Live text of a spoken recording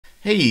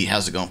Hey,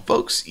 how's it going,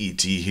 folks?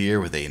 ET here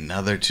with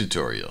another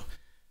tutorial.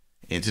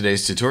 In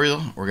today's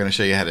tutorial, we're going to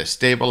show you how to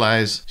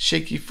stabilize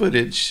shaky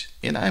footage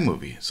in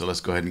iMovie. So let's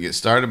go ahead and get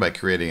started by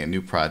creating a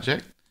new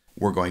project.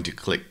 We're going to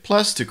click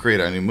plus to create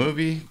our new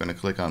movie. We're going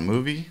to click on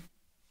movie.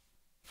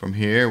 From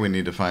here, we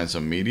need to find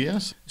some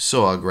media.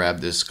 So I'll grab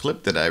this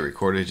clip that I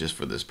recorded just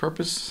for this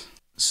purpose.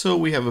 So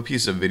we have a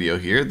piece of video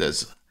here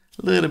that's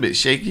a little bit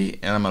shaky,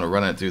 and I'm going to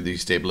run it through the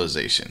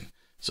stabilization.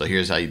 So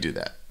here's how you do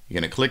that.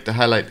 You're going to click to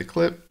highlight the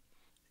clip.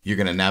 You're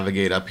going to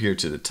navigate up here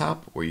to the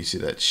top where you see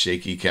that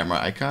shaky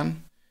camera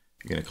icon.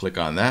 You're going to click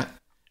on that.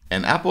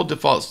 And Apple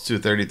defaults to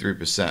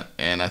 33%.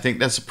 And I think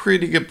that's a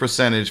pretty good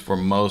percentage for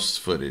most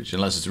footage,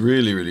 unless it's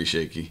really, really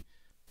shaky.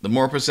 The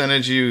more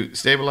percentage you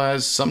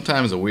stabilize,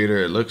 sometimes the weirder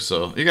it looks.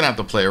 So you're going to have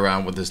to play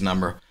around with this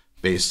number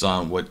based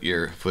on what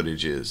your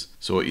footage is.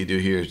 So what you do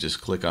here is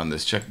just click on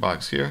this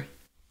checkbox here.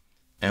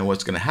 And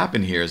what's going to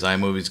happen here is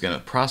iMovie is going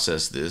to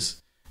process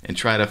this and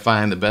try to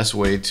find the best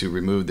way to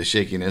remove the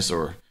shakiness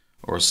or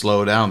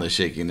slow down the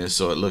shakiness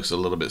so it looks a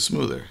little bit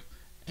smoother.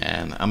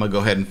 And I'm going to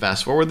go ahead and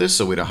fast forward this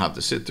so we don't have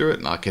to sit through it,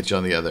 and I'll catch you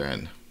on the other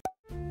end.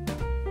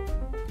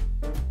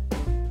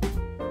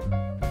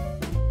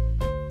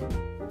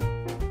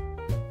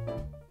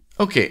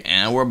 Okay,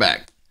 and we're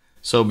back.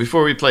 So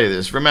before we play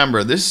this,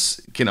 remember this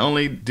can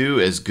only do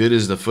as good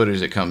as the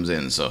footage that comes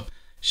in. So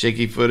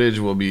shaky footage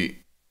will be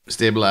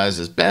stabilized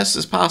as best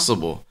as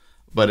possible,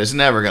 but it's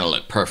never going to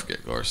look perfect,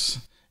 of course.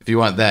 If you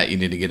want that, you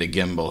need to get a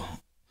gimbal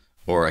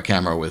or a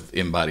camera with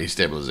in-body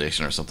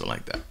stabilization or something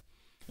like that.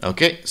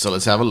 Okay, so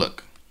let's have a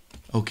look.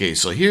 Okay,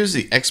 so here's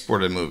the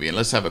exported movie, and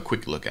let's have a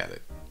quick look at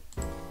it.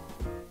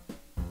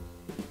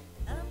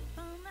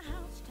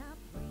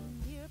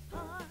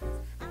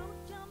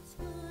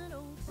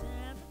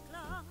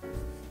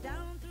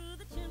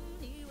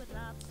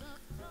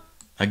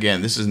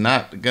 Again, this is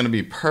not going to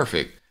be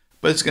perfect,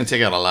 but it's going to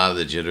take out a lot of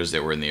the jitters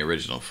that were in the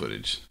original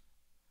footage.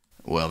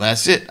 Well,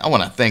 that's it. I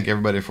want to thank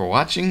everybody for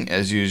watching.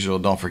 As usual,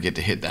 don't forget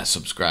to hit that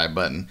subscribe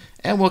button,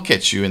 and we'll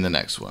catch you in the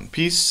next one.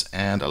 Peace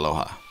and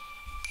aloha.